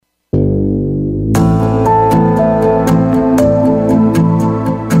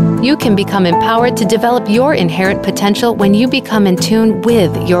You can become empowered to develop your inherent potential when you become in tune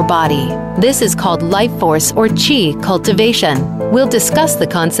with your body. This is called life force or Qi cultivation. We'll discuss the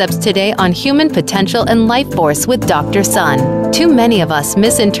concepts today on human potential and life force with Dr. Sun. Too many of us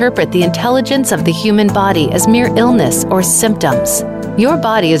misinterpret the intelligence of the human body as mere illness or symptoms. Your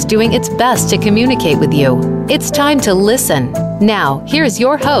body is doing its best to communicate with you. It's time to listen. Now, here's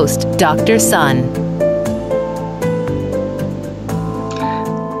your host, Dr. Sun.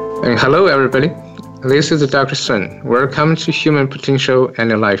 Hello, everybody. This is Dr. Sun. Welcome to Human Potential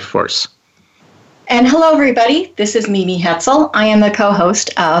and Life Force. And hello, everybody. This is Mimi Hetzel. I am the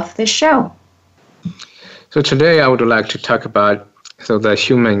co-host of this show. So today I would like to talk about the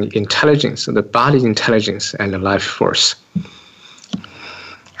human intelligence, the body intelligence, and the life force.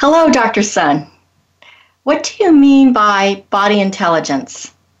 Hello, Dr. Sun. What do you mean by body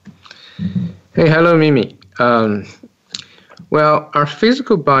intelligence? Hey, hello, Mimi. Well, our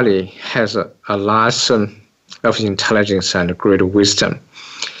physical body has a lot of intelligence and great wisdom.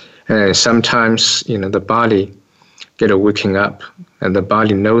 And sometimes, the body get waking up, and the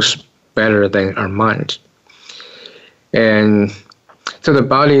body knows better than our mind. And so the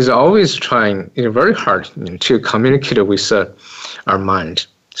body is always trying very hard to communicate with our mind.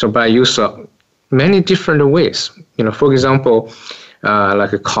 So by use of many different ways, for example,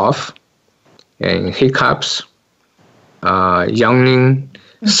 like a cough and hiccups, yawning,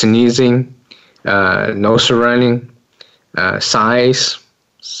 sneezing, nose running, sighs,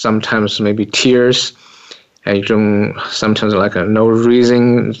 sometimes maybe tears, and sometimes like no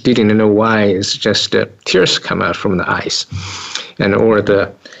reason, didn't know why, it's just tears come out from the eyes, and or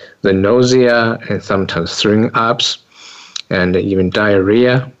the nausea, and sometimes throwing ups, and even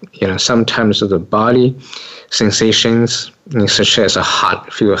diarrhea. Sometimes the body sensations, such as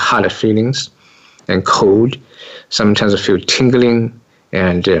hot feelings and cold. Sometimes I feel tingling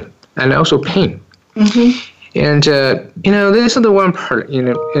and also pain. Mm-hmm. And this is the one part.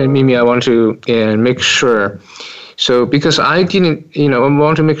 Mimi, I want to make sure. So because I didn't, I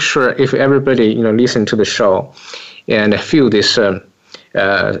want to make sure if everybody listen to the show and feel this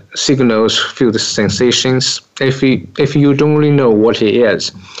signals, feel the sensations. If you don't really know what it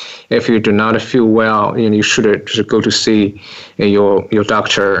is, if you do not feel well, you should just go to see your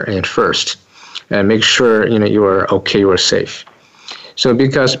doctor at first, and make sure you are okay, you are safe. So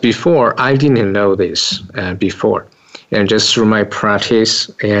because before I didn't know this before, and just through my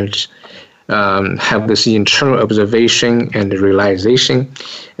practice and have this internal observation and realization,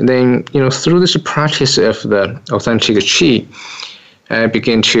 and then through this practice of the authentic Qi, I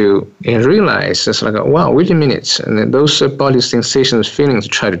began to realize it's like, wow, wait a minute, and then those body sensations, feelings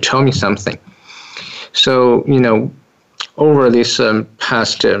try to tell me something. So over this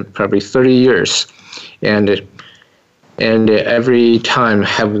past probably 30 years, and every time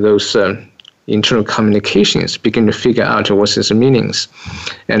have those internal communications, begin to figure out what's its meanings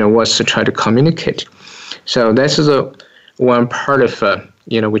and what's to try to communicate. So that's the one part of,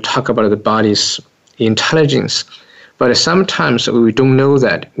 we talk about the body's intelligence, but sometimes we don't know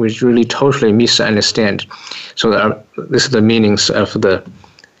that. We really totally misunderstand. So this is the meanings of the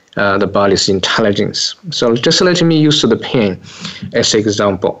body's intelligence. So just let me use the pain as an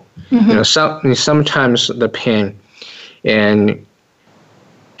example. Mm-hmm. Sometimes the pain and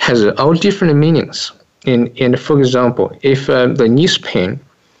has all different meanings. And for example, if the knees pain,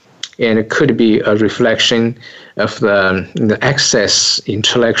 and it could be a reflection of the excess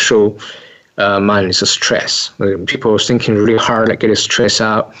intellectual mind's stress. People thinking really hard, get stressed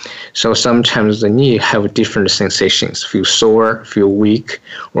out. So sometimes the knee have different sensations, feel sore, feel weak,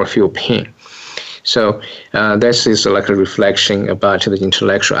 or feel pain. So this is like a reflection about the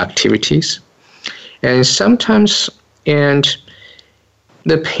intellectual activities. And sometimes, and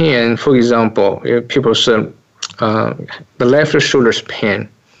the pain, for example, if people say the left shoulder's pain,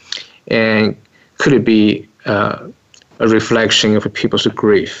 and could be a reflection of people's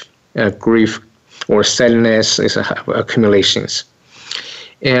grief. Grief or sadness is accumulations.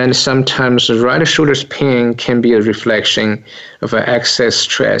 And sometimes the right shoulder's pain can be a reflection of excess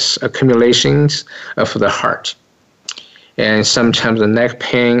stress, accumulations of the heart. And sometimes the neck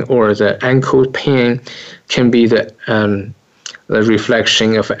pain or the ankle pain can be the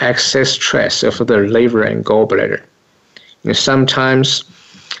reflection of excess stress of the liver and gallbladder. And sometimes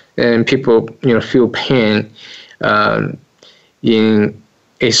people feel pain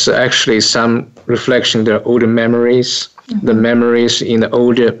it's actually some reflection of their older memories, mm-hmm. the memories in the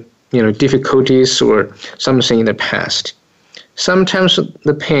older, difficulties or something in the past. Sometimes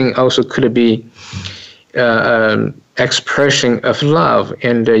the pain also could be expression of love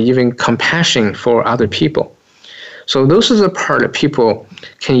and even compassion for other people. So those are the part that people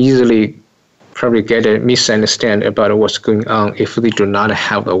can easily probably get a misunderstanding about what's going on if they do not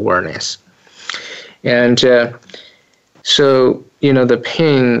have awareness. And so, the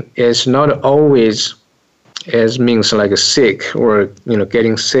pain is not always as means like a sick or,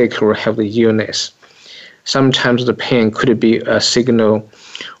 getting sick or have the illness. Sometimes the pain could be a signal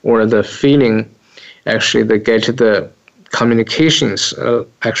or the feeling, actually, they get the communications.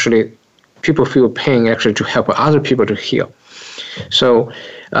 Actually, people feel pain actually to help other people to heal. So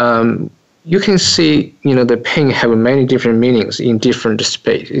you can see, the pain have many different meanings in different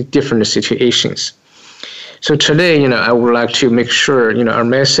space, different situations. So today, I would like to make sure, our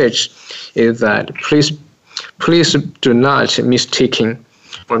message is that please do not do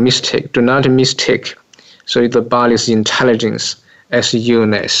not mistake so the body's intelligence as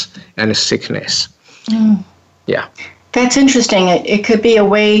illness and sickness. Yeah. That's interesting. It could be a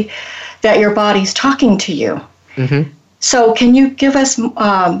way that your body's talking to you. Mm-hmm. So can you give us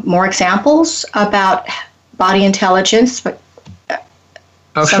more examples about body intelligence?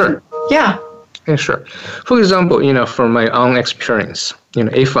 Sure. Yeah. Yeah, sure. For example, from my own experience,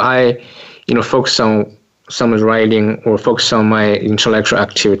 if I, focus on some writing or focus on my intellectual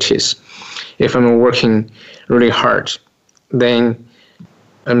activities, if I'm working really hard, then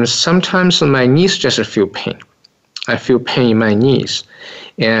sometimes my knees just feel pain. I feel pain in my knees.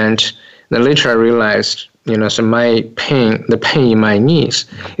 And then later I realized, so the pain in my knees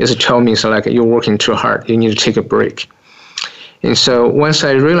is telling me, you're working too hard, you need to take a break. And so once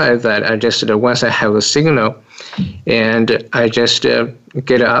I realized that, once I have a signal, and I just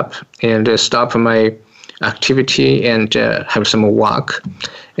get up and stop my activity and have some walk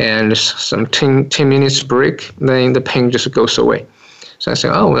and some 10 minutes break, then the pain just goes away. So I say,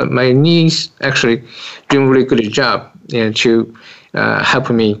 my knees actually doing a really good job to help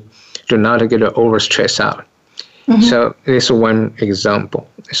me do not get overstressed out. Mm-hmm. So this is one example.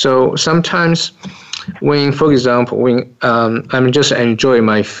 So sometimes for example, I'm just enjoy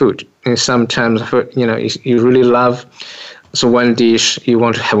my food, and sometimes, you really love one dish, you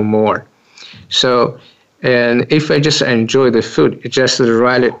want to have more. So, and if I just enjoy the food, just the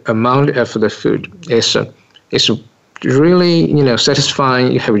right amount of the food, it's really,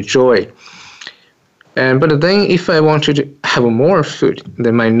 satisfying, you have joy. But then if I want to have more food,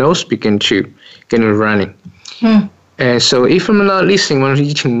 then my nose begin to get running. And so if I'm not listening, when I'm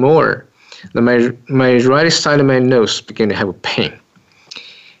eating more, then my right side of my nose begin to have pain.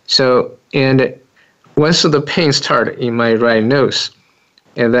 So, and once the pain start in my right nose,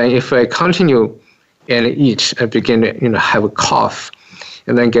 and then if I continue and eat, I begin to, have a cough,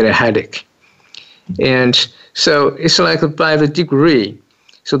 and then get a headache. And so it's like by the degree,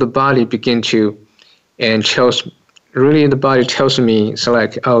 so the body begin to, and the body tells me,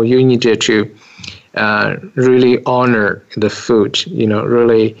 you need to really honor the food,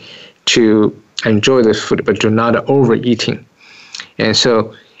 really to enjoy the food, but do not overeating. And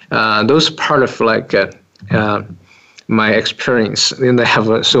so those part of my experience, and I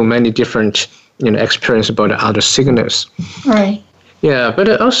have so many different, experience about other signals. Right. Yeah,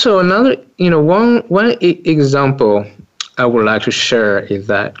 but also another, one example I would like to share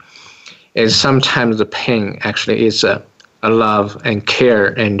is sometimes the pain actually is a love and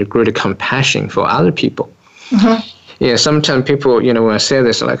care and great compassion for other people. Mm-hmm. Yeah, sometimes people, when I say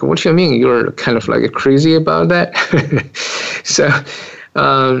this, what do you mean? You're kind of crazy about that? So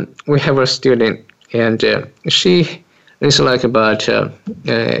we have a student, and she is about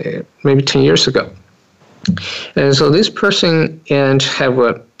maybe 10 years ago. And so this person and have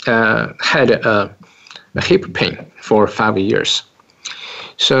had a hip pain for 5 years.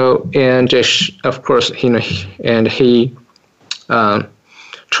 So, and of course, and he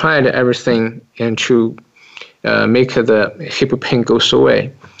tried everything and to make the hip pain goes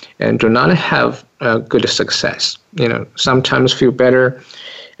away, and do not have good success. Sometimes feel better,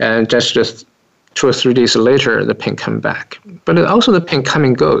 and just 2 or 3 days later, the pain come back. But also the pain come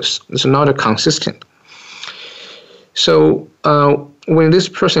and goes. It's not consistent. So when this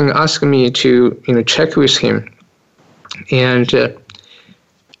person asked me to check with him, and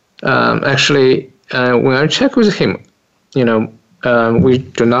actually when I check with him, we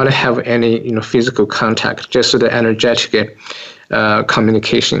do not have any physical contact, just the energetic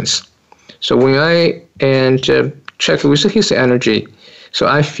communications. So when I check with his energy, so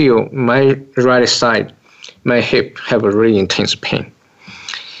I feel my right side, my hip have a really intense pain,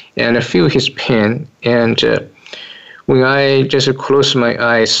 and I feel his pain. And when I just close my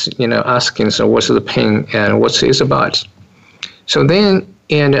eyes, asking, so what's the pain and what's it about? So then,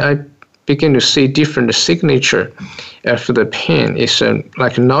 and I begin to see different signature of the pain is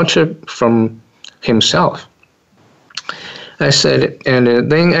not from himself. I said, and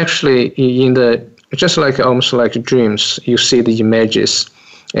then actually in the, just like almost like dreams, you see the images,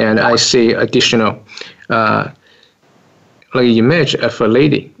 and I see additional like image of a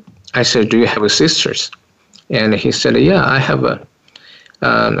lady. I said, do you have sisters? And he said, yeah, I have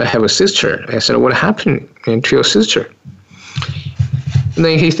a sister. I said, what happened to your sister? And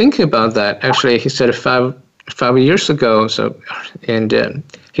then he thinking about that. Actually, he said 5 years ago. So, and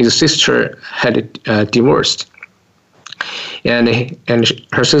his sister had divorced, and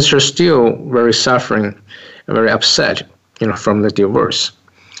her sister still very suffering, very upset, from the divorce.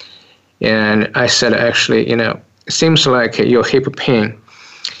 And I said, actually, it seems like your hip pain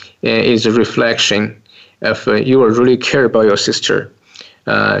is a reflection of you really care about your sister.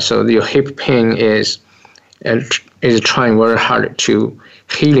 So your hip pain is trying very hard to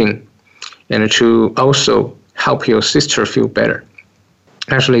healing and to also help your sister feel better.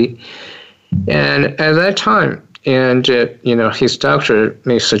 Actually, and at that time, and his doctor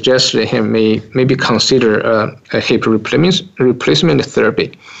may suggest to him maybe consider a hip replacement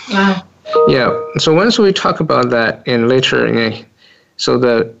therapy. Wow. Yeah. So once we talk about that, and later, so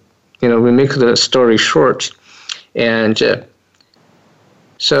we make the story short, and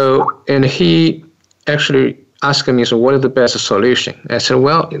and he actually asked me, so what is the best solution? I said,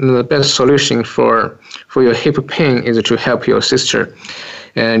 well, the best solution for your hip pain is to help your sister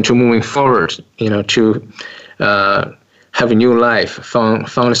and to moving forward, to have a new life,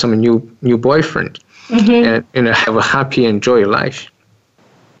 found some new boyfriend, and have a happy and joy life.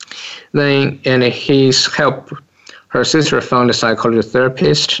 Then, and he's helped her sister found a psychology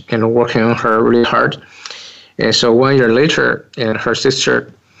therapist and working on her really hard. And so 1 year later, and her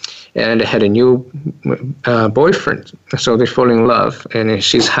sister and had a new boyfriend. So they fall in love, and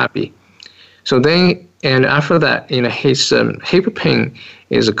she's happy. So then, and after that, his hip pain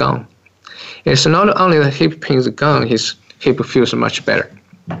is gone. It's not only the hip pain is gone, his hip feels much better.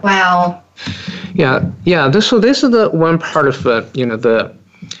 Wow. Yeah. So this is the one part of the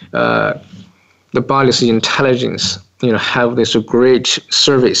body's intelligence. Have this great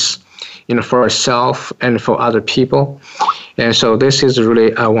service, for ourselves and for other people. And so this is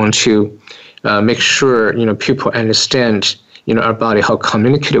really, I want to make sure, people understand, our body, how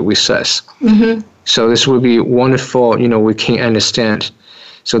communicate with us. Mm-hmm. So this will be wonderful, we can understand.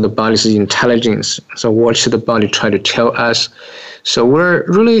 So the body's intelligence. So what should the body try to tell us? So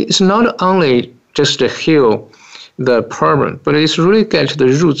it's not only just to heal the problem, but it's really get to the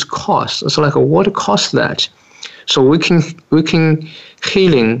root cause. It's like what caused that? So we can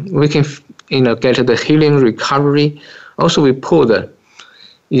healing, we can get to the healing recovery. Also, we pull the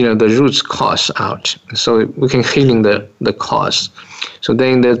root cause out, so we can healing the cause. So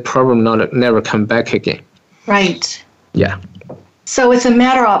then the problem never come back again. Right. Yeah. So it's a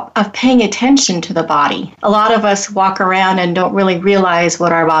matter of paying attention to the body. A lot of us walk around and don't really realize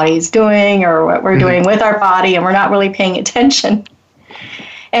what our body is doing or what we're doing with our body, and we're not really paying attention.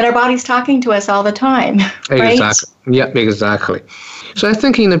 And our body's talking to us all the time, right? Exactly. Yeah, exactly. So I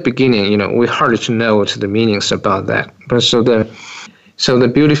think in the beginning, we hard to know the meanings about that. But so the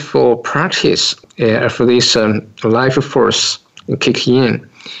beautiful practice for this life force kick in,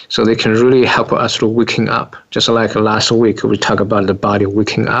 so they can really help us to waking up. Just like last week, we talked about the body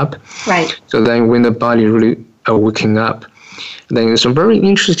waking up. Right. So then when the body really waking up, then it's very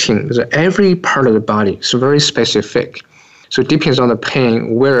interesting. Every part of the body is very specific. So it depends on the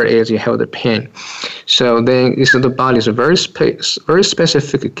pain, where it is you have the pain. So then the body is very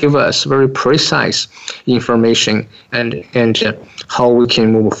specific, give us very precise information and how we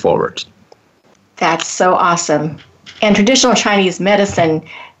can move forward. That's so awesome. And traditional Chinese medicine,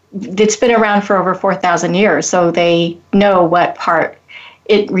 it's been around for over 4,000 years, so they know what part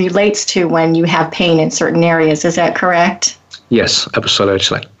it relates to when you have pain in certain areas. Is that correct? Yes,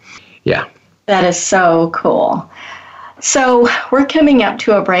 absolutely. Yeah. That is so cool. So we're coming up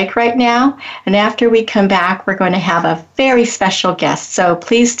to a break right now, and after we come back, we're going to have a very special guest, so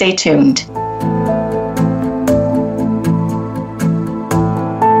please stay tuned.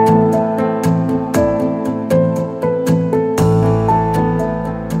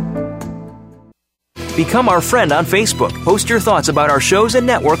 Become our friend on Facebook. Post your thoughts about our shows and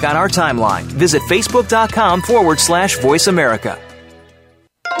network on our timeline. Visit facebook.com/Voice America.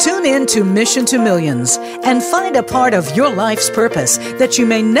 Tune in to Mission to Millions and find a part of your life's purpose that you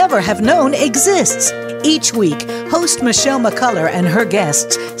may never have known exists. Each week, host Michelle McCullough and her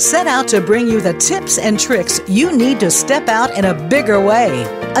guests set out to bring you the tips and tricks you need to step out in a bigger way,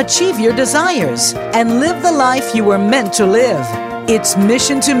 achieve your desires, and live the life you were meant to live. It's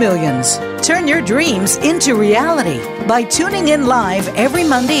Mission to Millions. Turn your dreams into reality by tuning in live every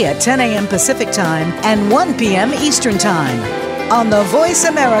Monday at 10 a.m. Pacific Time and 1 p.m. Eastern Time on the Voice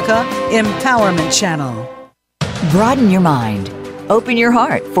America Empowerment Channel. Broaden your mind. Open your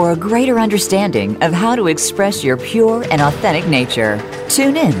heart for a greater understanding of how to express your pure and authentic nature.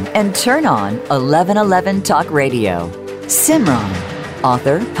 Tune in and turn on 1111 Talk Radio. Simran,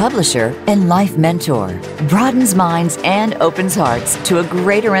 author, publisher, and life mentor, broadens minds and opens hearts to a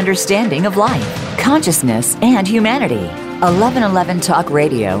greater understanding of life, consciousness, and humanity. 1111 Talk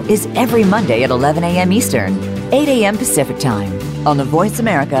Radio is every Monday at 11 a.m. Eastern, 8 a.m. Pacific Time on the Voice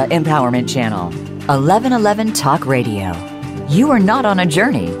America Empowerment Channel. 1111 Talk Radio. You are not on a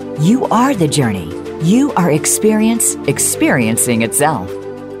journey. You are the journey. You are experiencing itself.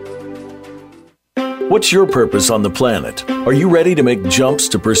 What's your purpose on the planet? Are you ready to make jumps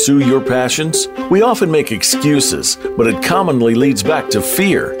to pursue your passions? We often make excuses, but it commonly leads back to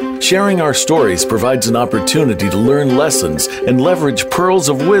fear. Sharing our stories provides an opportunity to learn lessons and leverage pearls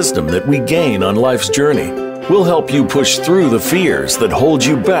of wisdom that we gain on life's journey. We'll help you push through the fears that hold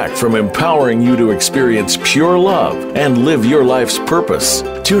you back from empowering you to experience pure love and live your life's purpose.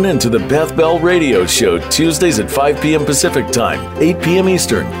 Tune in to the Beth Bell Radio Show Tuesdays at 5 p.m. Pacific Time, 8 p.m.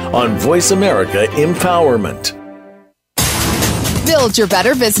 Eastern on Voice America Empowerment. Build your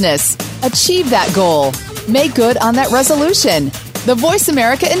better business. Achieve that goal. Make good on that resolution. The Voice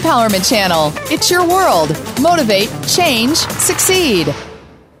America Empowerment Channel. It's your world. Motivate, change, succeed.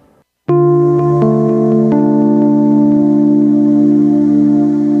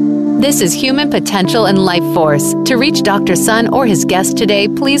 This is Human Potential and Life Force. To reach Dr. Sun or his guest today,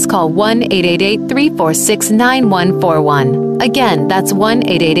 please call 1-888-346-9141. Again, that's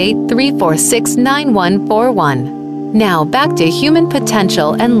 1-888-346-9141. Now, back to Human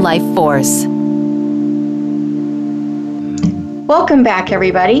Potential and Life Force. Welcome back,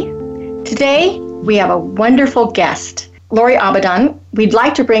 everybody. Today, we have a wonderful guest, Lori Abadan. We'd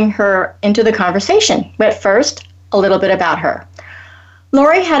like to bring her into the conversation, but first, a little bit about her.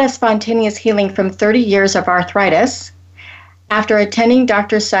 Lori had a spontaneous healing from 30 years of arthritis after attending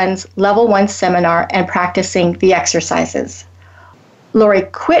Dr. Sun's Level 1 seminar and practicing the exercises. Lori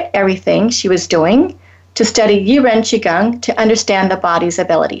quit everything she was doing to study Yiren Qigong to understand the body's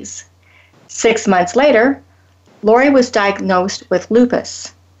abilities. 6 months later, Lori was diagnosed with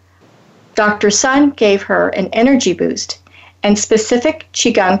lupus. Dr. Sun gave her an energy boost and specific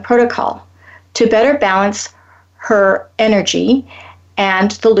Qigong protocol to better balance her energy,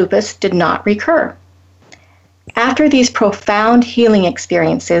 and the lupus did not recur. After these profound healing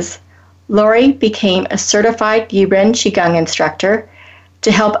experiences, Lori became a certified Yiren Qigong instructor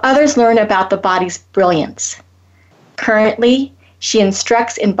to help others learn about the body's brilliance. Currently, she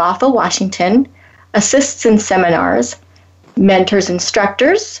instructs in Bothell, Washington, assists in seminars, mentors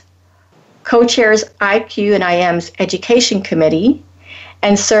instructors, co-chairs IQ and IM's education committee,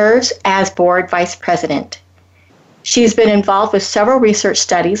 and serves as board vice president. She's been involved with several research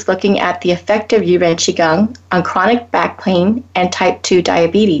studies looking at the effect of Yiren Qigong on chronic back pain and type 2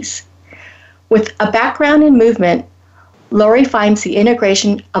 diabetes. With a background in movement, Lori finds the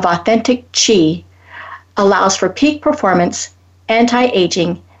integration of authentic Qi allows for peak performance,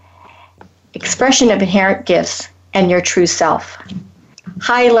 anti-aging, expression of inherent gifts, and your true self.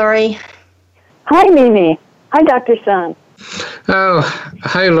 Hi, Lori. Hi, Mimi. Hi, Dr. Sun. Oh,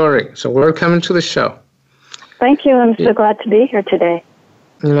 hi, Lori. So welcome to the show. Thank you. I'm so glad to be here today.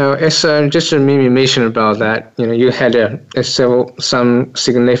 You know, it's just a Mimi mentioned about that. You know, you had some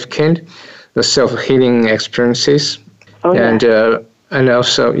significant self-healing experiences. Oh, yeah. And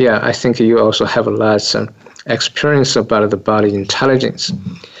also, yeah, I think you also have a lot of experience about the body intelligence.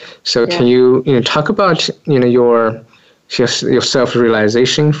 So can you talk about your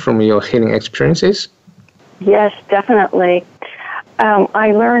self-realization from your healing experiences? Yes, definitely.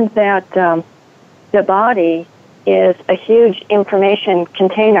 I learned that the body is a huge information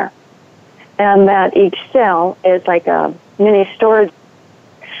container, and that each cell is like a mini storage.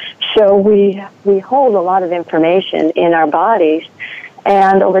 So we hold a lot of information in our bodies,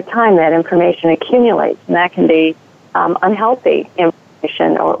 and over time that information accumulates, and that can be unhealthy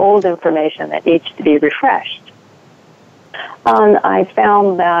information or old information that needs to be refreshed. And I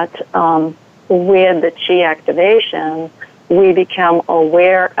found that with the Qi activation, we become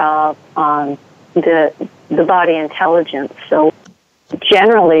aware of the body intelligence. So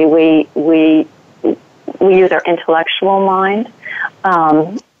generally, we use our intellectual mind,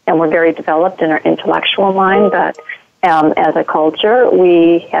 and we're very developed in our intellectual mind. But as a culture,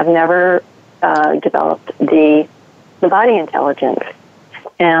 we have never developed the body intelligence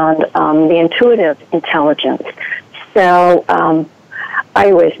and the intuitive intelligence. So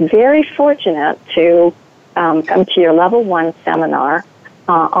I was very fortunate to come to your Level 1 seminar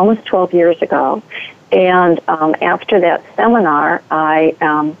almost 12 years ago. And after that seminar,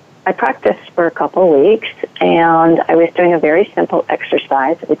 I practiced for a couple of weeks, and I was doing a very simple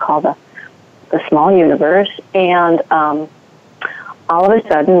exercise that we call the small universe. And all of a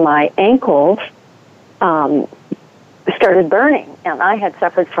sudden, my ankles started burning. And I had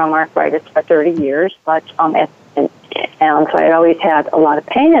suffered from arthritis for 30 years, but and so I had always had a lot of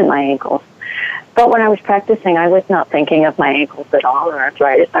pain in my ankles. But when I was practicing, I was not thinking of my ankles at all or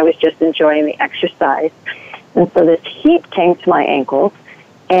arthritis. I was just enjoying the exercise. And so this heat came to my ankles,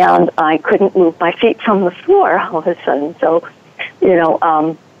 and I couldn't move my feet from the floor all of a sudden. So,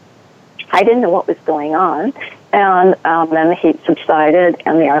 I didn't know what was going on. And then the heat subsided,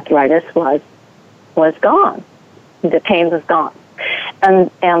 and the arthritis was gone. The pain was gone.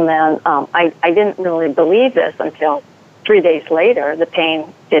 And then I didn't really believe this until 3 days later. The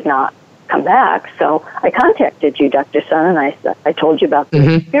pain did not come back. So I contacted you, Dr. Sun, and I told you about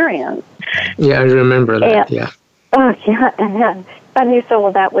the experience. Yeah, I remember that. Yeah. Oh, yeah. And you said,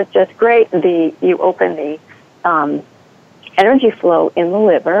 well, that was just great. You opened the energy flow in the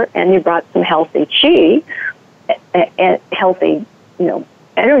liver, and you brought some healthy chi, healthy,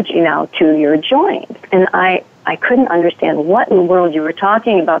 energy now to your joints. And I couldn't understand what in the world you were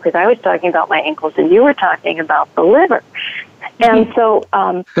talking about, because I was talking about my ankles and you were talking about the liver. And so,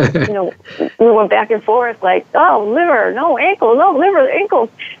 we went back and forth like, oh, liver, no, ankle, no, liver, ankles.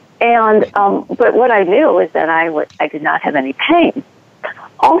 And, but what I knew is that I did not have any pain.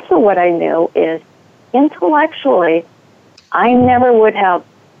 Also, what I knew is intellectually, I never would have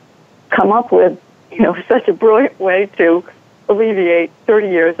come up with, such a brilliant way to alleviate 30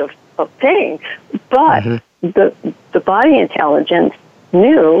 years of pain. But the body intelligence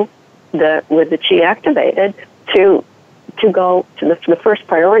knew that with the chi activated to go to the first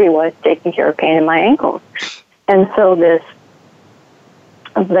priority was taking care of pain in my ankles. And so the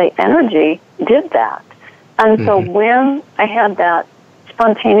energy did that. And so when I had that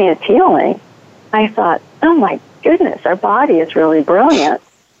spontaneous healing, I thought, oh my goodness, our body is really brilliant.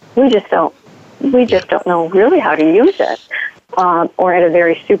 We just don't know really how to use it, or at a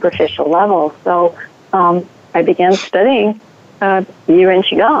very superficial level. So I began studying Yuen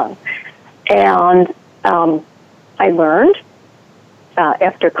Qigong. And I learned,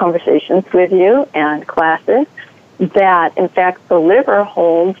 after conversations with you and classes, that, in fact, the liver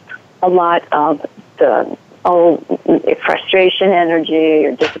holds a lot of the frustration energy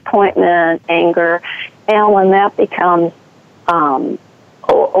or disappointment, anger, and when that becomes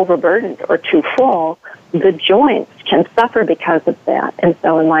overburdened or too full, the joints can suffer because of that. And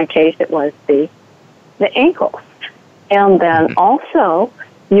so in my case, it was the ankles. And then also,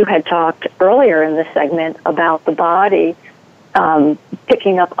 you had talked earlier in the segment about the body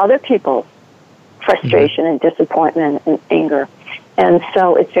picking up other people's frustration and disappointment and anger. And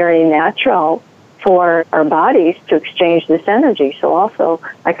so it's very natural for our bodies to exchange this energy. So also,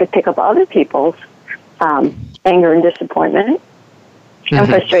 I could pick up other people's anger and disappointment and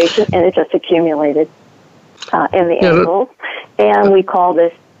frustration, and it just accumulated in the ankles. And we call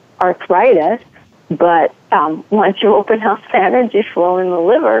this arthritis. But once you open up the energy flow in the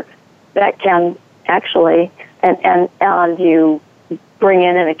liver, that can actually, and you bring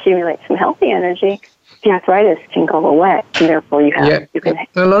in and accumulate some healthy energy, the arthritis can go away, and therefore you can.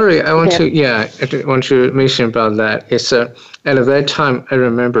 Laurie, I want to mention about that. It's at that time I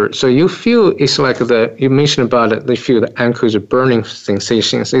remember. So you feel it's like you mentioned about it. They feel the ankles are burning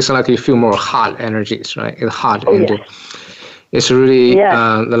sensations. It's like you feel more hot energies, right? It's hot it's really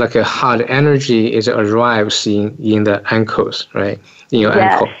like a hot energy is arrives in the ankles, right? In your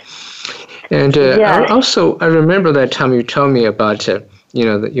ankle. And I remember that time you told me about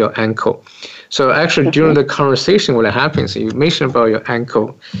your ankle. So actually during the conversation, what happens, you mentioned about your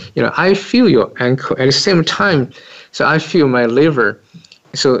ankle. I feel your ankle at the same time. So I feel my liver.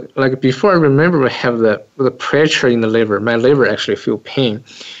 So like before, I remember I have the pressure in the liver. My liver actually feel pain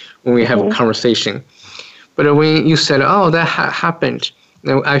when we have a conversation. But when you said, oh, that happened,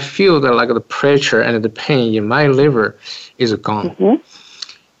 then I feel that like the pressure and the pain in my liver is gone.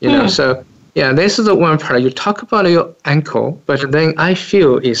 So this is the one part. You talk about your ankle, but then I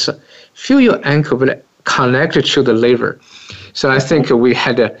feel your ankle, but connected to the liver. So I think we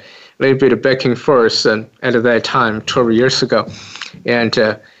had a little bit of back and forth at that time, 12 years ago. And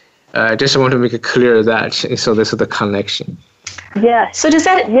I just want to make it clear that, so this is the connection. Yes. So does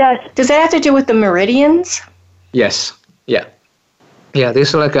that have to do with the meridians? Yes. Yeah. Yeah. This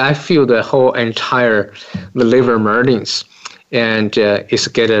is like I feel the whole the liver meridians, and it's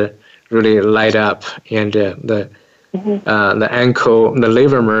get really light up, and the the ankle, the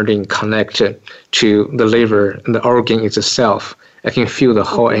liver meridian connected to the liver, the organ itself. I can feel the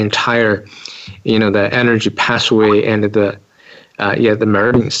whole entire, the energy pathway and the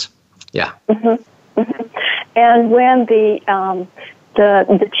meridians. Yeah. And when the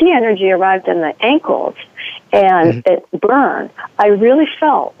chi energy arrived in the ankles and it burned, I really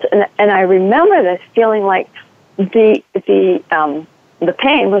felt, and I remember this feeling like the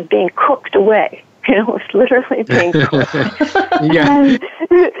pain was being cooked away. It was literally being cooked. And,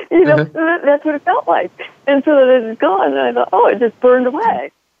 that's what it felt like. And so it was gone. And I thought, it just burned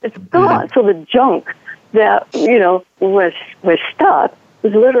away. It's gone. So the junk that, was stuck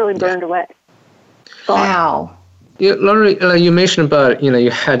was literally burned away. Gone. Wow. Yeah, Laurie, you mentioned about,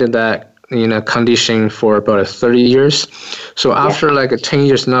 you had that, condition for about 30 years. So after 10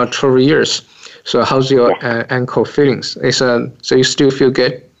 years, now 12 years. So how's your ankle feelings? So you still feel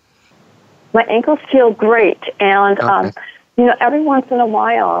good? My ankles feel great. And, every once in a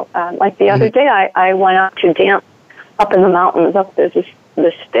while, like the other day, I went out to dance up in the mountains. There's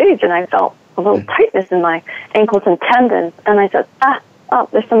this stage, and I felt a little tightness in my ankles and tendons. And I said,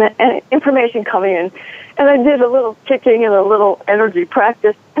 there's some information coming in. And I did a little kicking and a little energy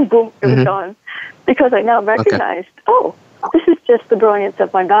practice, and boom, it was gone. Because I now recognized, this is just the brilliance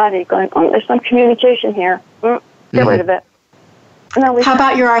of my body going, there's some communication here. Get rid of it. And how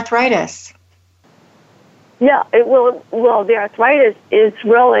about your arthritis? Yeah, well, the arthritis is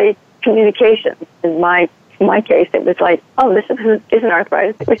really communication. In my case, it was like, this isn't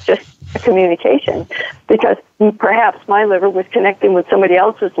arthritis. It was just a communication, because perhaps my liver was connecting with somebody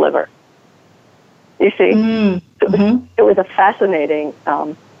else's liver. You see, it was fascinating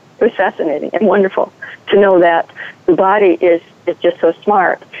and wonderful to know that the body is just so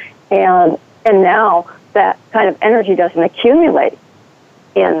smart, and now that kind of energy doesn't accumulate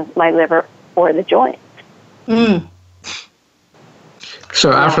in my liver or the joints.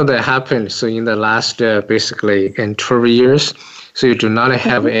 So after that happened, so in the last basically in 12 years, so you do not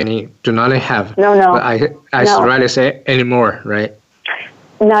have arthritis anymore, right?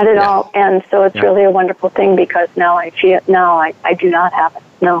 Not at all. And so it's really a wonderful thing, because now I feel I do not have it.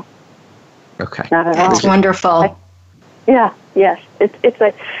 No. Okay. Not at all. That's wonderful. Yes. It's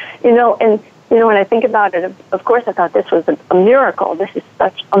like, and when I think about it, of course I thought this was a miracle. This is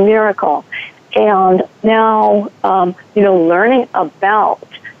such a miracle. And now, learning about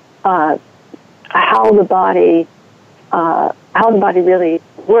how the body really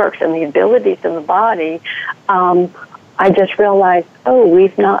works and the abilities in the body, I just realized,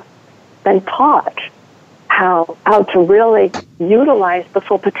 we've not been taught how to really utilize the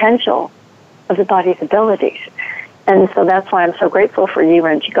full potential of the body's abilities. And so that's why I'm so grateful for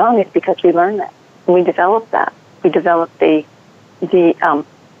Yiren Qigong, is because we learned that. And we developed that. We developed the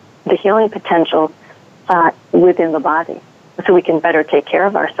healing potential within the body, so we can better take care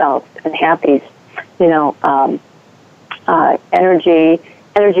of ourselves and have these,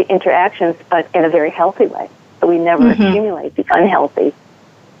 energy interactions, but in a very healthy way. So we never accumulate the unhealthy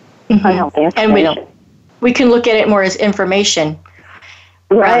information. And we can look at it more as information,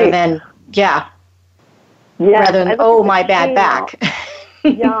 rather than rather than my bad back.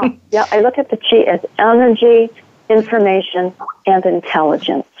 I look at the chi as energy, information, and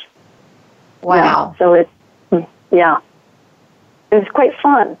intelligence. Wow. So it's quite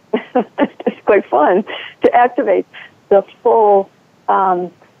fun. It's quite fun to activate the full,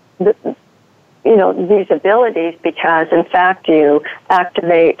 these abilities, because in fact you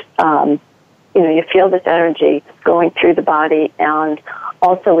activate, you feel this energy going through the body, and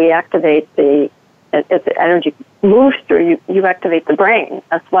also we activate as the energy moves through, you activate the brain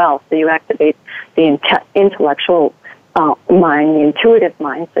as well. So you activate the intellectual mind, the intuitive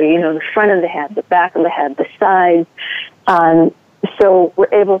mind. So the front of the head, the back of the head, the sides. So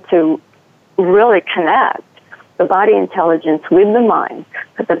we're able to really connect the body intelligence with the mind,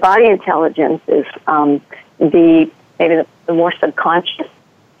 because the body intelligence is maybe the more subconscious,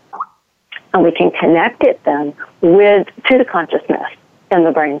 and we can connect it then to the consciousness in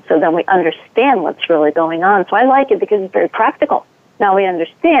the brain. So then we understand what's really going on. So I like it because it's very practical. Now we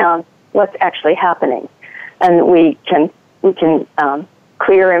understand what's actually happening, and we can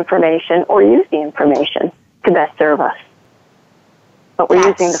clear information or use the information to best serve us. But we're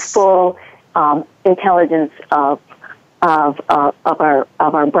using the full intelligence of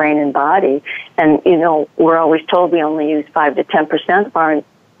our brain and body, and we're always told we only use 5 to 10% of our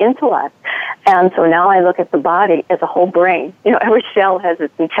intellect, and so now I look at the body as a whole brain. Every cell has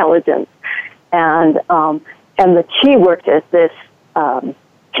its intelligence, and the chi works as this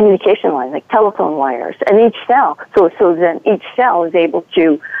communication line, like telephone wires, and each cell. So then each cell is able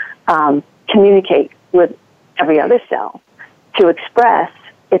to communicate with every other cell to express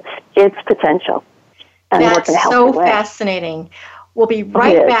its potential. And that's so fascinating. We'll be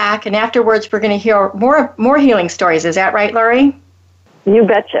right back, and afterwards we're going to hear more healing stories. Is that right, Laurie? You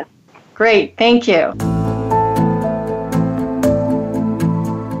betcha. Great, thank you.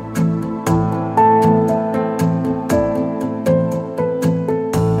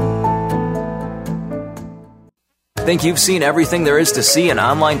 Think you've seen everything there is to see in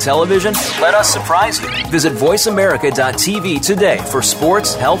online television? Let us surprise you. Visit voiceamerica.tv today for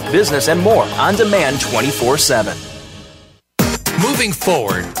sports, health, business, and more on demand 24/7. Moving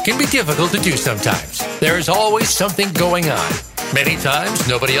forward can be difficult to do sometimes. There is always something going on. Many times,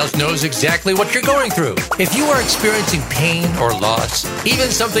 nobody else knows exactly what you're going through. If you are experiencing pain or loss, even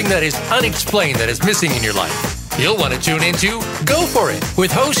something that is unexplained that is missing in your life, you'll want to tune into Go For It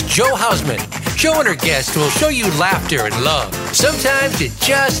with host Joe Hausman. Joe and her guests will show you laughter and love. Sometimes you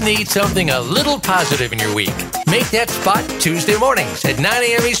just need something a little positive in your week. Make that spot Tuesday mornings at 9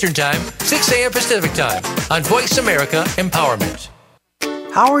 a.m. Eastern Time, 6 a.m. Pacific Time on Voice America Empowerment.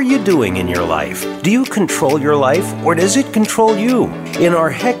 How are you doing in your life? Do you control your life, or does it control you? In our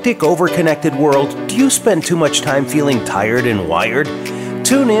hectic, overconnected world, do you spend too much time feeling tired and wired?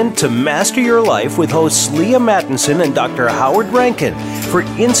 Tune in to Master Your Life with hosts Leah Mattinson and Dr. Howard Rankin for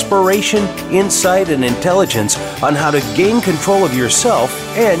inspiration, insight, and intelligence on how to gain control of yourself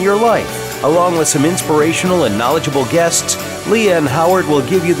and your life. Along with some inspirational and knowledgeable guests, Leah and Howard will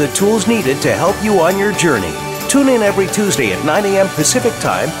give you the tools needed to help you on your journey. Tune in every Tuesday at 9 a.m. Pacific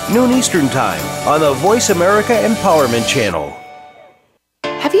Time, noon Eastern Time on the Voice America Empowerment Channel.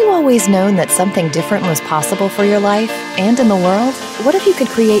 Have you always known that something different was possible for your life and in the world? What if you could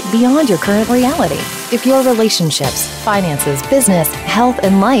create beyond your current reality? If your relationships, finances, business, health,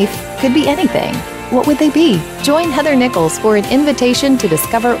 and life could be anything, what would they be? Join Heather Nichols for an invitation to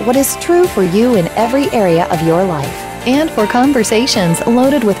discover what is true for you in every area of your life, and for conversations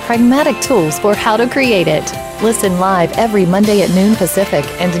loaded with pragmatic tools for how to create it. Listen live every Monday at noon Pacific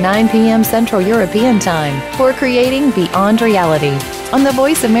and 9 p.m. Central European Time for Creating Beyond Reality on the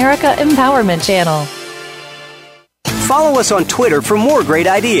Voice America Empowerment Channel. Follow us on Twitter for more great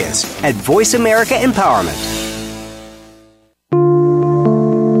ideas at Voice America Empowerment.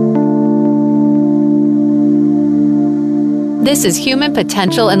 This is Human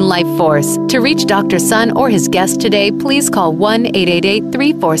Potential and Life Force. To reach Dr. Sun or his guest today, please call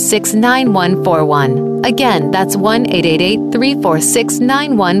 1-888-346-9141. Again, that's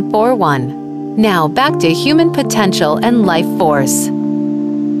 1-888-346-9141. Now, back to Human Potential and Life Force.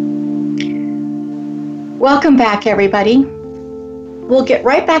 Welcome back, everybody. We'll get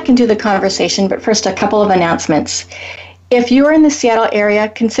right back into the conversation, but first, a couple of announcements. If you are in the Seattle area,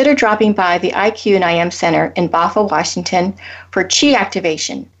 consider dropping by the IQ and IM Center in Bothell, Washington for Qi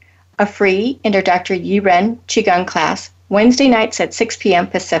Activation, a free introductory Yiren Qigong class, Wednesday nights at 6 p.m.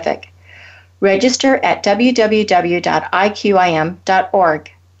 Pacific. Register at www.iqim.org.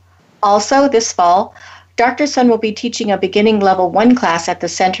 Also, this fall, Dr. Sun will be teaching a beginning level 1 class at the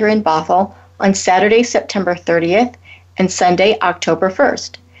center in Bothell on Saturday, September 30th and Sunday, October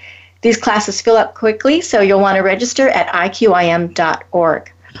 1st. These classes fill up quickly, so you'll want to register at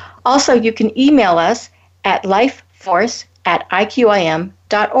iqim.org. Also, you can email us at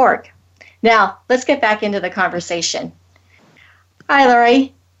lifeforce@iqim.org. Now, let's get back into the conversation. Hi,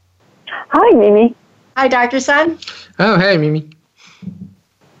 Laurie. Hi, Mimi. Hi, Dr. Sun. Oh, hey, Mimi.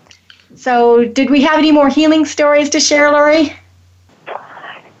 So, did we have any more healing stories to share, Laurie?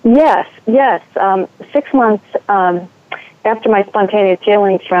 Yes. 6 months after my spontaneous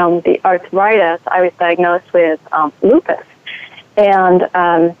healing from the arthritis, I was diagnosed with lupus. And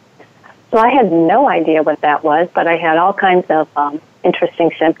so I had no idea what that was, but I had all kinds of interesting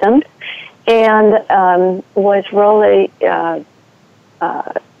symptoms and was really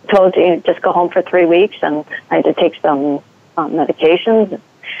told to just go home for 3 weeks, and I had to take some medications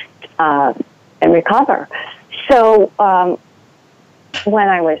and recover. So when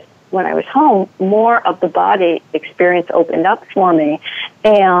I was home, more of the body experience opened up for me,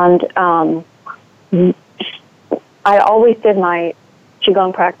 and I always did my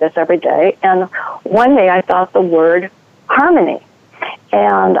Qigong practice every day, and one day I thought the word harmony,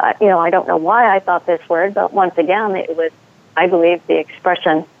 and I don't know why I thought this word, but once again it was, I believe, the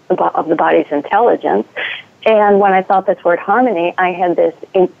expression of the body's intelligence. And when I thought this word harmony, I had this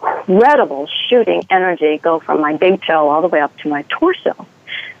incredible shooting energy go from my big toe all the way up to my torso.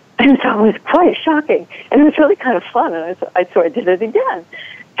 And so it was quite shocking. And it was really kind of fun. And so I did it again.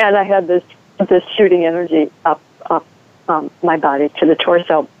 And I had this shooting energy up my body to the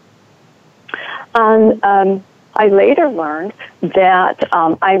torso. And I I later learned that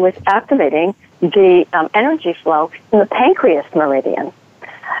I was activating the energy flow in the pancreas meridian.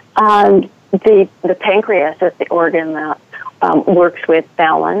 The pancreas is the organ that works with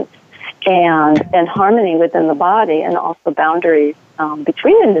balance and harmony within the body, and also boundaries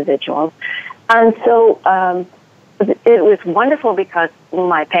between individuals. And so it was wonderful because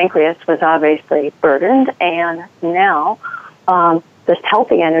my pancreas was obviously burdened, and now this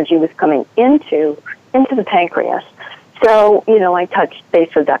healthy energy was coming into the pancreas. So, I touched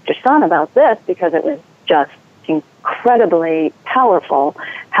base with Dr. Sun about this because it was just incredibly powerful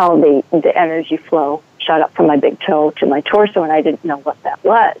how the energy flow shot up from my big toe to my torso, and I didn't know what that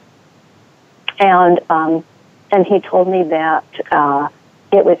was. And he told me that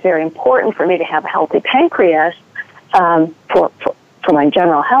it was very important for me to have a healthy pancreas for my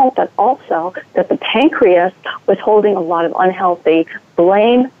general health, but also that the pancreas was holding a lot of unhealthy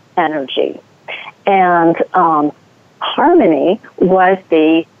blame energy. And harmony was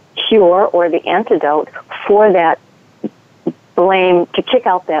the cure or the antidote for that blame, to kick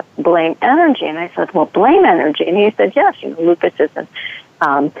out that blame energy. And I said, well, blame energy? And he said, yes, lupus is an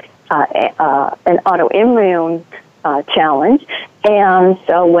autoimmune challenge. And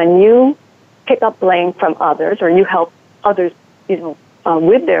so when you pick up blame from others, or you help others,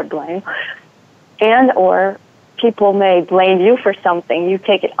 with their blame, and or people may blame you for something, you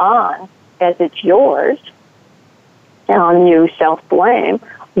take it on as it's yours, and you self-blame,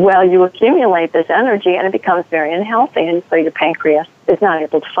 well, you accumulate this energy and it becomes very unhealthy, and so your pancreas is not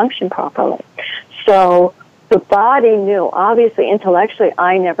able to function properly. So the body knew, obviously intellectually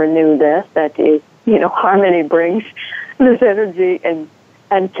I never knew this, that harmony brings this energy and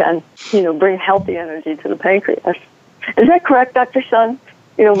can, bring healthy energy to the pancreas. Is that correct, Dr. Sun?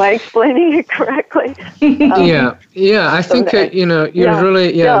 Am I explaining it correctly? I think,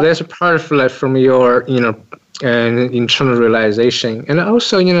 there's a part of that from your, and internal realization. And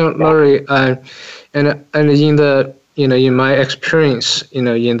also, Lori, and in the, in my experience, in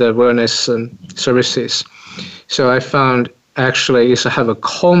the wellness services, so I found actually is have a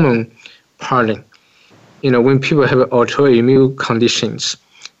common pattern. When people have autoimmune conditions,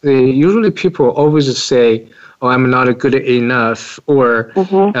 people always say, oh, I'm not good enough, or,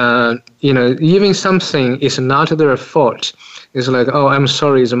 even something is not their fault. It's like, oh, I'm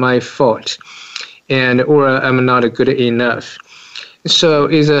sorry, it's my fault. Or I'm not good enough. So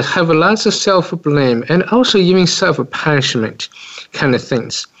have lots of self-blame and also even self-punishment kind of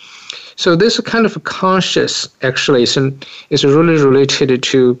things. So this kind of conscious actually is really related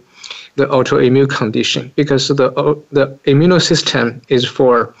to the autoimmune condition, because the immune system is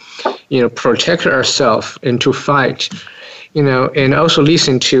for, protect ourselves and to fight, and also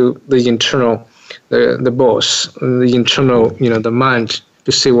listen to the internal, the boss, the internal, the mind,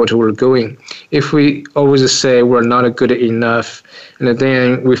 to see what we're going. If we always say we're not good enough, and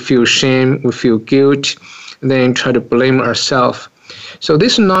then we feel shame, we feel guilt, and then try to blame ourselves. So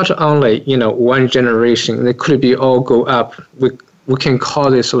this is not only, one generation. It could be all go up. We can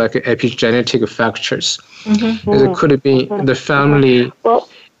call this like epigenetic factors. It could be the family,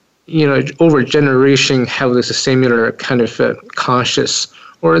 over generation have this similar kind of conscious,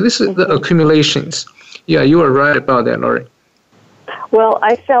 or this is the accumulations. Yeah, you are right about that, Lori. Well,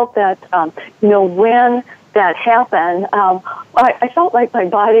 I felt that, when that happened, I felt like my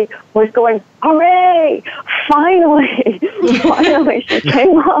body was going, hooray! Finally she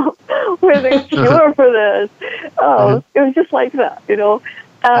came up with a cure for this. It was just like that,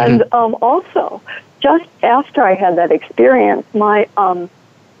 And also, just after I had that experience, my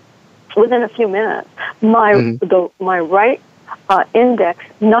within a few minutes, my right index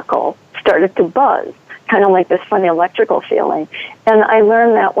knuckle started to buzz, kind of like this funny electrical feeling. And I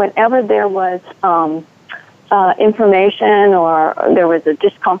learned that whenever there was information or there was a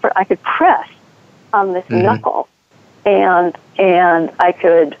discomfort, I could press on this knuckle, and I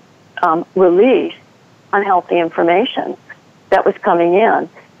could release unhealthy information that was coming in.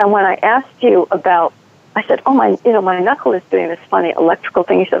 And when I asked you about, I said, oh, my knuckle is doing this funny electrical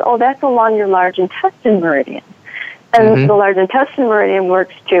thing. You said, oh, that's along your large intestine meridian. And the large intestine meridian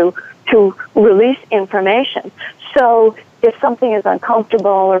works to release information. So if something is uncomfortable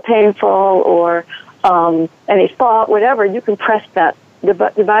or painful or any thought, whatever, you can press that. The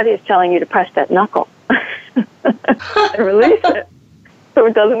body is telling you to press that knuckle and release it so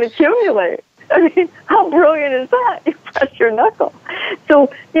it doesn't accumulate. I mean, how brilliant is that? You press your knuckle.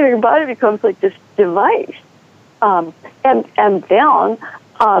 So, your body becomes like this device. And then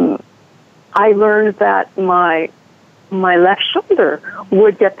I learned that my left shoulder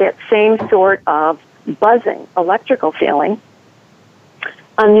would get that same sort of buzzing, electrical feeling.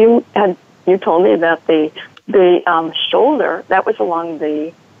 And you told me that the the shoulder, that was along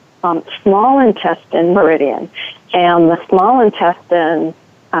the small intestine meridian. And the small intestine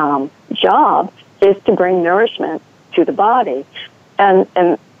job is to bring nourishment to the body, and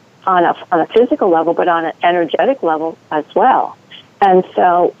on a physical level, but on an energetic level as well. And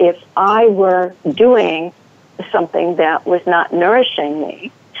so if I were doing something that was not nourishing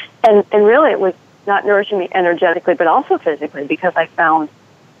me, and really it was not nourishing me energetically, but also physically, because I found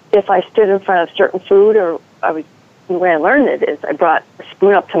if I stood in front of certain food, or the way I learned it is I brought a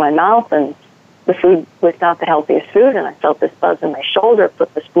spoon up to my mouth, and the food was not the healthiest food, and I felt this buzz in my shoulder,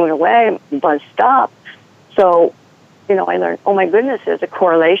 put the spoon away, and the buzz stopped. So, I learned, oh my goodness, there's a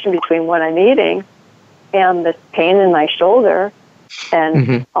correlation between what I'm eating and this pain in my shoulder.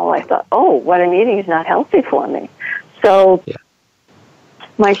 And I thought, what I'm eating is not healthy for me. So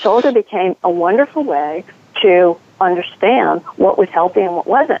my shoulder became a wonderful way to understand what was healthy and what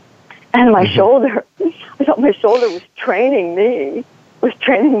wasn't. And my shoulder, I thought my shoulder was training me, was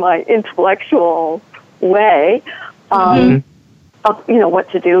training my intellectual way of, what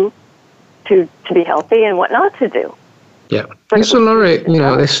to do to be healthy and what not to do. Yeah. So, Laurie,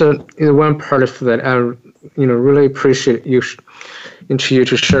 there's one part of that I, really appreciate you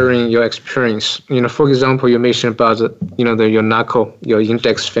to sharing your experience. For example, you mentioned about your knuckle, your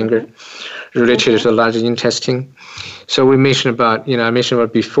index finger, related to the large intestine. So we mentioned about, I mentioned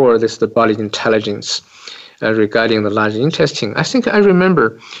about before, this is the body intelligence regarding the large intestine. I think I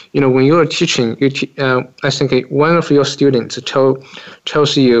remember, when you were teaching, I think one of your students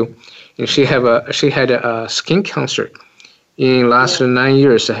tells you, she had a skin cancer. In last 9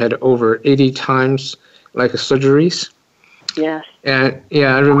 years, I had over 80 times like surgeries. Yes. And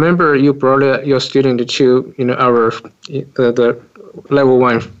I remember you brought your student to our the level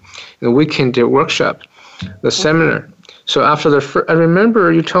 1 weekend workshop, the seminar. So after I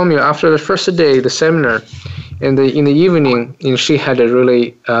remember you told me after the first day the seminar, and in the evening, she had a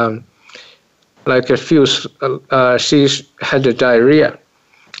really she had a diarrhea,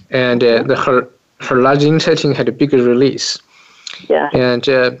 and her large intestine had a bigger release. Yeah. And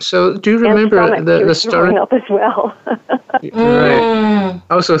so, do you remember the story? Up as well. Right.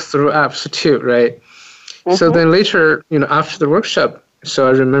 Also threw up too, right? So then later, after the workshop, so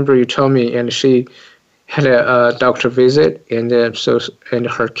I remember you told me, and she had a doctor visit, and and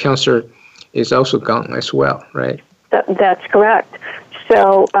her cancer is also gone as well, right? That's correct.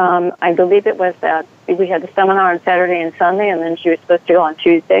 So I believe it was that we had the seminar on Saturday and Sunday, and then she was supposed to go on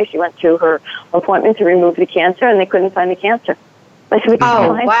Tuesday. She went to her appointment to remove the cancer, and they couldn't find the cancer.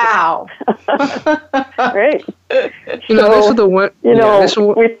 Wow. Great. This is the one.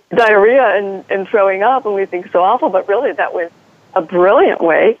 With diarrhea and throwing up, and we think so awful, but really that was a brilliant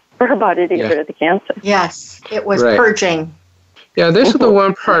way for her body to get rid of the cancer. Yes, it was purging. Yeah, this is the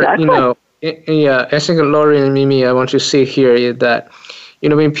one part, I think Laurie and Mimi, I want to say here is that,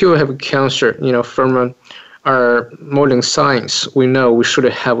 when people have cancer, from our modern science, we know we should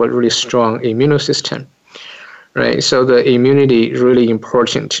have a really strong immune system. Right, so the immunity is really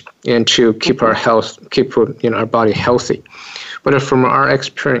important, and to keep our health, keep our body healthy. But from our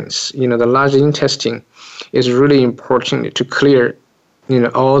experience, the large intestine is really important to clear,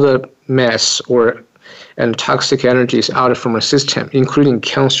 all the mess and toxic energies out from our system, including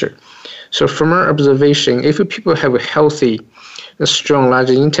cancer. So from our observation, if people have a healthy, strong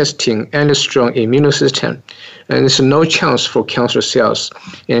large intestine and a strong immune system, and there's no chance for cancer cells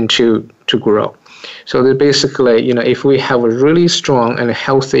to grow. So that basically, if we have a really strong and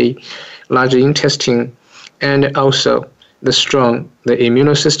healthy large intestine and also the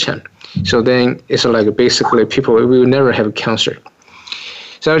immune system, so then it's like basically people will never have cancer.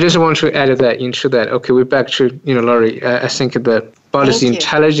 So I just want to add that into that. Okay, we're back to, Laurie, I think the body's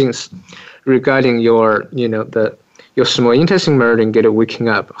intelligence regarding your, your small intestine meridian get waking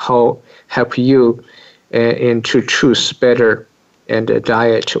up, how help you to choose better and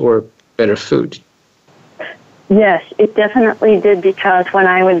diet or better food. Yes, it definitely did, because when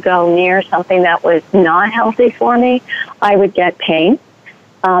I would go near something that was not healthy for me, I would get pain.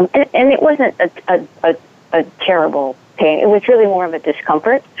 And it wasn't a terrible pain. It was really more of a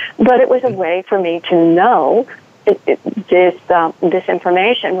discomfort, but it was a way for me to know this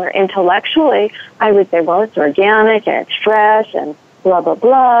information, where intellectually I would say, well, it's organic and it's fresh and blah, blah,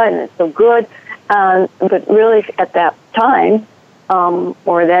 blah, and it's so good. But really at that time,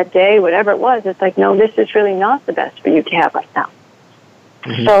 or that day, whatever it was, it's like, no, this is really not the best for you to have right now.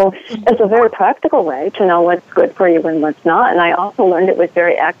 So it's a very practical way to know what's good for you and what's not. And I also learned it was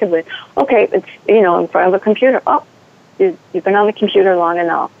very active with, okay, it's, in front of a computer. Oh, you've been on the computer long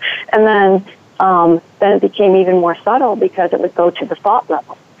enough. And then it became even more subtle, because it would go to the thought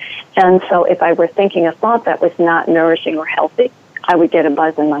level. And so if I were thinking a thought that was not nourishing or healthy, I would get a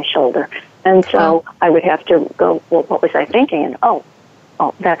buzz in my shoulder. And so I would have to go, well, what was I thinking? And, oh,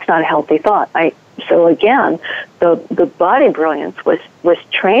 that's not a healthy thought. So again, the body brilliance was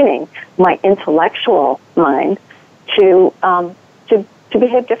training my intellectual mind to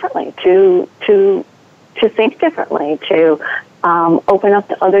behave differently, to think differently, to open up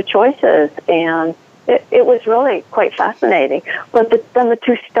to other choices. And it was really quite fascinating. But then the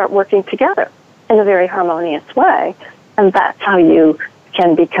two start working together in a very harmonious way, and that's how you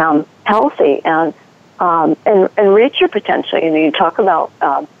can become healthy and reach your potential. You talk about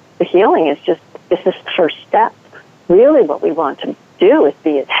the healing is just the first step. Really, what we want to do is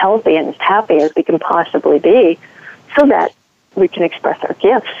be as healthy and as happy as we can possibly be, so that we can express our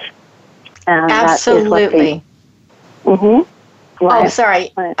gifts. And absolutely. Right. Oh,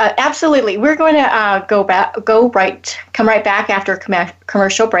 sorry. Absolutely. We're going to come right back after a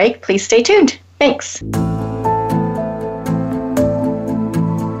commercial break. Please stay tuned. Thanks.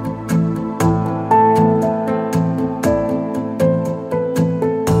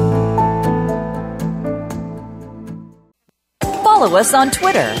 Follow us on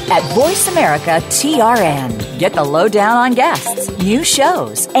Twitter at VoiceAmericaTRN. Get the lowdown on guests, new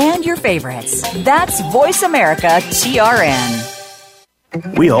shows, and your favorites. That's VoiceAmericaTRN.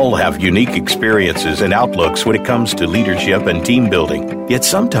 We all have unique experiences and outlooks when it comes to leadership and team building. Yet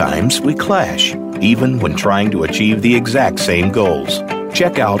sometimes we clash, even when trying to achieve the exact same goals.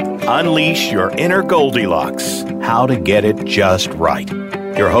 Check out Unleash Your Inner Goldilocks, How to Get It Just Right.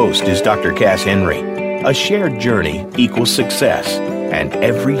 Your host is Dr. Cass Henry. A shared journey equals success, and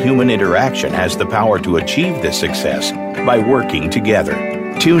every human interaction has the power to achieve this success by working together.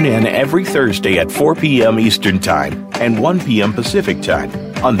 Tune in every Thursday at 4 p.m. Eastern Time and 1 p.m. Pacific Time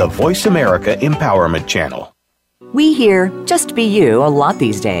on the Voice America Empowerment Channel. We hear just be you a lot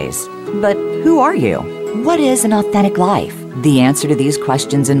these days. But who are you? What is an authentic life? The answer to these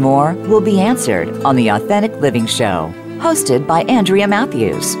questions and more will be answered on the Authentic Living Show, hosted by Andrea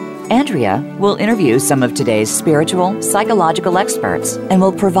Matthews. Andrea will interview some of today's spiritual, psychological experts and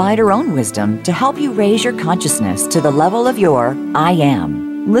will provide her own wisdom to help you raise your consciousness to the level of your I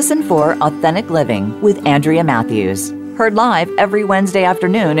Am. Listen for Authentic Living with Andrea Matthews. Heard live every Wednesday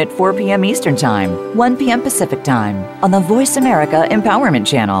afternoon at 4 p.m. Eastern Time, 1 p.m. Pacific Time on the Voice America Empowerment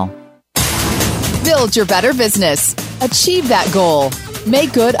Channel. Build your better business. Achieve that goal.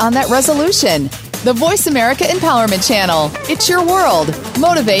 Make good on that resolution. The Voice America Empowerment Channel. It's your world.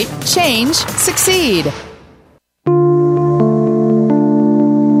 Motivate, change, succeed.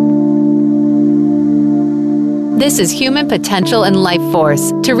 This is Human Potential and Life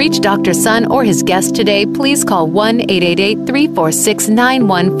Force. To reach Dr. Sun or his guest today, please call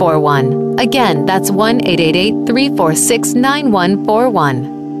 1-888-346-9141. Again, that's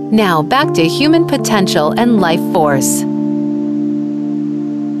 1-888-346-9141. Now, back to Human Potential and Life Force.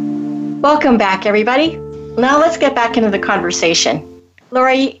 Welcome back, everybody. Now let's get back into the conversation.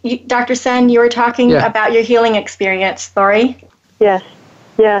 Lori, Dr. Sun, you were talking about your healing experience. Lori? Yes.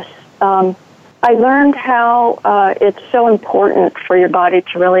 I learned how it's so important for your body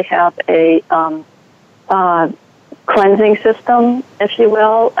to really have a cleansing system, if you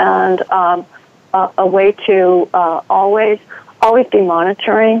will, and a way to always be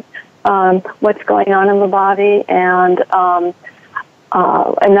monitoring what's going on in the body. And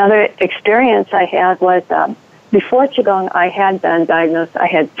another experience I had was before Qigong, I had been diagnosed. I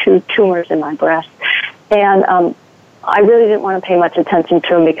had 2 tumors in my breast, and I really didn't want to pay much attention to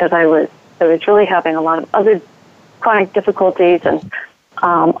them because I was really having a lot of other chronic difficulties, and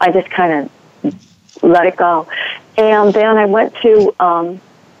I just kind of let it go. And then I went to,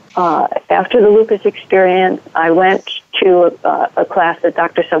 after the lupus experience, I went to a class that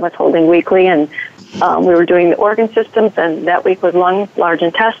Dr. Sun was holding weekly, and we were doing the organ systems, and that week was lung, large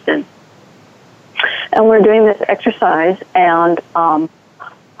intestine. And we're doing this exercise, and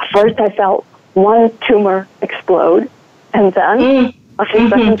first I felt one tumor explode, and then a few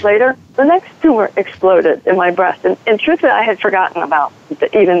seconds later, the next tumor exploded in my breast. And truthfully, I had forgotten about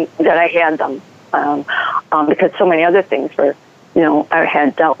even that I had them because so many other things were, I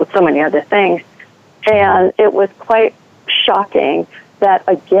had dealt with so many other things. And it was quite shocking that,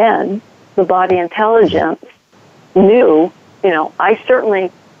 again, the body intelligence knew, I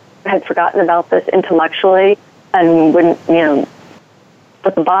certainly had forgotten about this intellectually and wouldn't,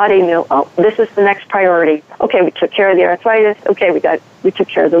 but the body knew, oh, this is the next priority. Okay, we took care of the arthritis. Okay, we took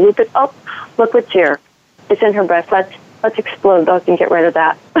care of the lupus. Oh, look what's here. It's in her breast. Let's explode those and get rid of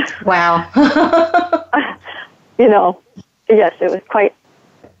that. Wow. Yes, it was quite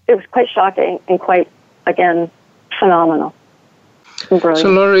shocking and quite, again, phenomenal. Brilliant. So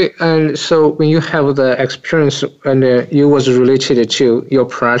Lori, and so when you have the experience and you was related to your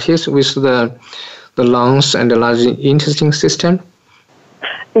practice with the lungs and the large intestine system?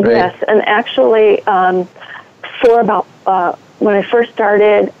 Right? Yes, and actually for about, when I first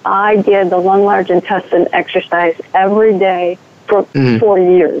started, I did the lung large intestine exercise every day for 4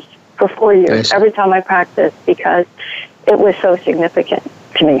 years. For 4 years, nice. Every time I practiced, because it was so significant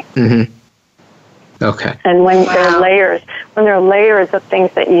to me. Mm-hmm. Okay. And when there are layers of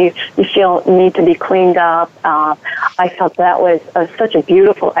things that you feel need to be cleaned up, I felt that was such a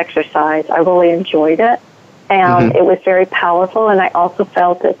beautiful exercise. I really enjoyed it, and it was very powerful. And I also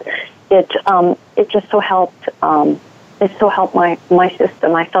felt that it just so helped. It so helped my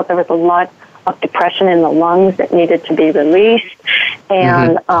system. I felt there was a lot of depression in the lungs that needed to be released,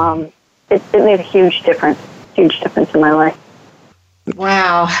 and it made a huge difference in my life.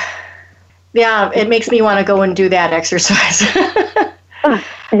 Wow. Yeah, it makes me want to go and do that exercise.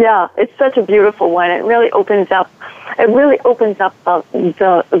 Yeah, it's such a beautiful one. It really opens up. It really opens up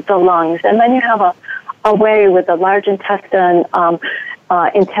the lungs, and then you have a way with the large intestine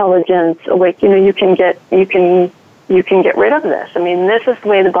intelligence. Like, you can get rid of this. I mean, this is the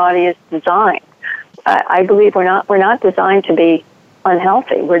way the body is designed. I believe we're not designed to be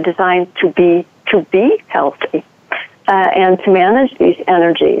unhealthy. We're designed to be healthy. And to manage these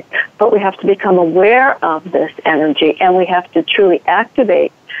energies, but we have to become aware of this energy, and we have to truly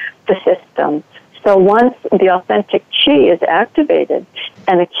activate the system. So once the authentic chi is activated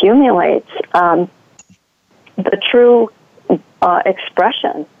and accumulates, the true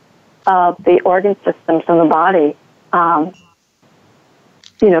expression of the organ systems in the body, can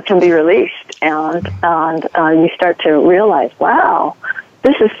be released, and you start to realize, wow,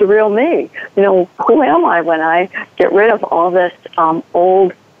 this is the real me. Who am I when I get rid of all this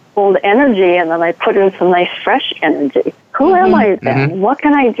old energy, and then I put in some nice fresh energy? Who am I then? What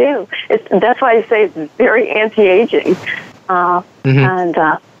can I do? That's why I say it's very anti-aging. And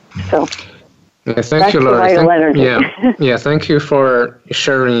so thank you, Laura. Yeah, thank you for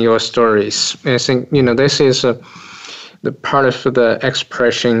sharing your stories. I think, this is the part of the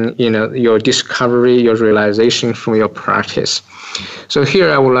expression, your discovery, your realization from your practice. So here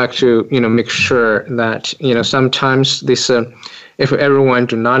I would like to, make sure that, sometimes this, if everyone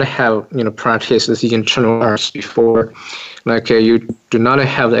do not have, practice the internal arts before, like you do not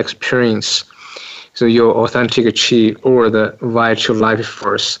have the experience, so your authentic chi or the vital life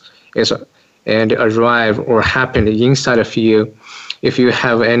force and arrive or happen inside of you. If you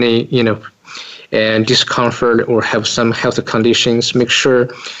have any, and discomfort or have some health conditions, make sure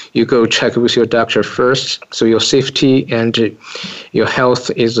you go check with your doctor first. So your safety and your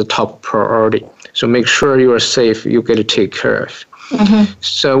health is the top priority. So make sure you are safe, you get to take care of.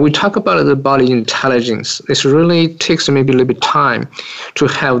 So we talk about the body intelligence. This really takes maybe a little bit time to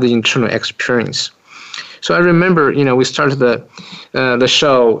have the internal experience. So I remember, we started the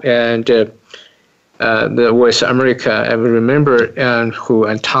show and the Voice America. I remember and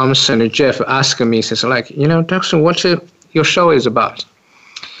Thompson and Jeff asked me, says Doctor, what your show is about?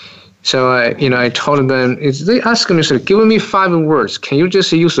 So I told them, they asked me, said, give me 5 words. Can you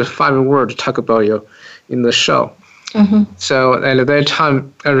just use the 5 words to talk about you in the show? So at that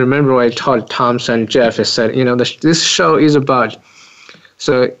time, I remember I told Thompson and Jeff, I said, this show is about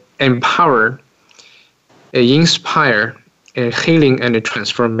empower, inspire, and healing and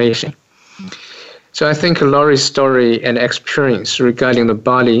transformation. So I think Lori's story and experience regarding the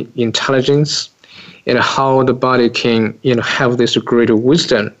body intelligence and how the body can, have this greater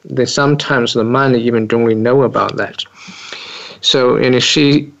wisdom, that sometimes the mind even don't really know about that. So,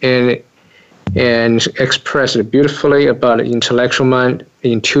 she expressed it beautifully about the intellectual mind,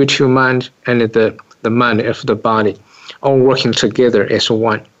 intuitive mind, and the mind of the body, all working together as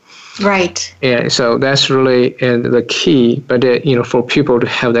one. Right. And so that's really the key. But for people to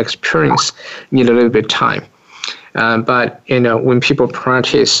have the experience, need a little bit of time. But when people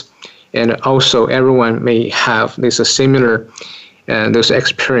practice, and also everyone may have this similar, those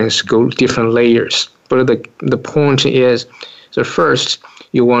experience go different layers. But the point is, so first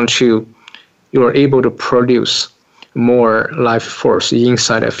you are able to produce more life force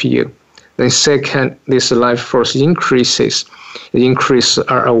inside of you. Then second, this life force increase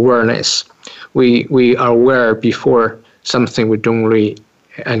our awareness. We are aware before something we don't really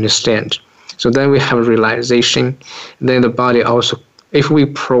understand. So then we have realization. Then the body also, if we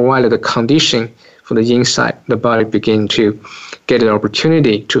provide the condition for the inside, the body begin to get an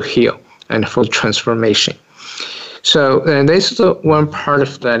opportunity to heal and for transformation. So this is the one part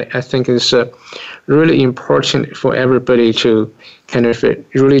of that I think is really important for everybody to kind of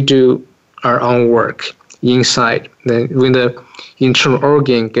really do our own work inside. Then when the internal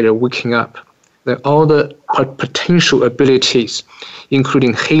organ get a waking up, then all the potential abilities,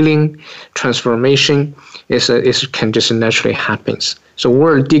 including healing, transformation, can just naturally happens. So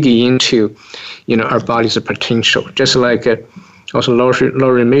we're digging into, our body's potential, just like also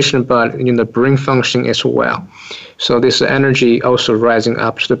Laurie mentioned about the brain function as well. So this energy also rising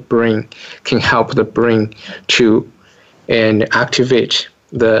up to the brain can help the brain to activate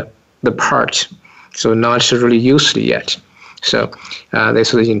the part. So not really used yet. So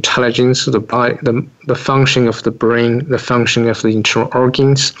this is the intelligence of the body, the function of the brain, the function of the internal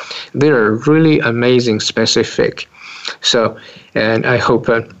organs. They are really amazing, specific. So, and I hope,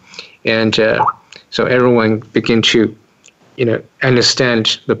 so everyone begin to,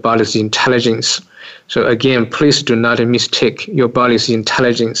 understand the body's intelligence. So again, please do not mistake your body's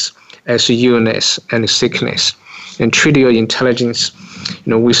intelligence as illness and sickness, and treat your intelligence,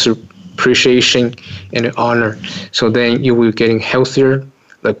 with appreciation and honor. So then you will be getting healthier.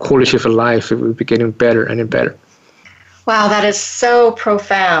 The quality of life will be getting better and better. Wow, that is so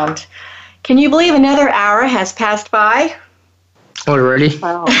profound. Can you believe another hour has passed by? Already?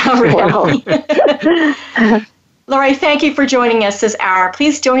 Wow. Laurie, thank you for joining us this hour.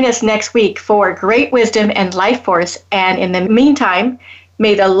 Please join us next week for Great Wisdom and Life Force. And in the meantime,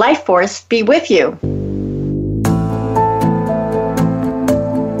 may the Life Force be with you.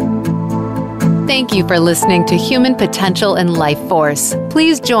 Thank you for listening to Human Potential and Life Force.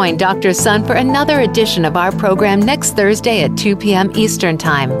 Please join Dr. Sun for another edition of our program next Thursday at 2 p.m. Eastern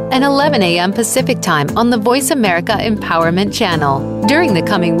Time and 11 a.m. Pacific Time on the Voice America Empowerment Channel. During the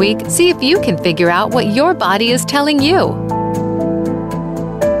coming week, see if you can figure out what your body is telling you.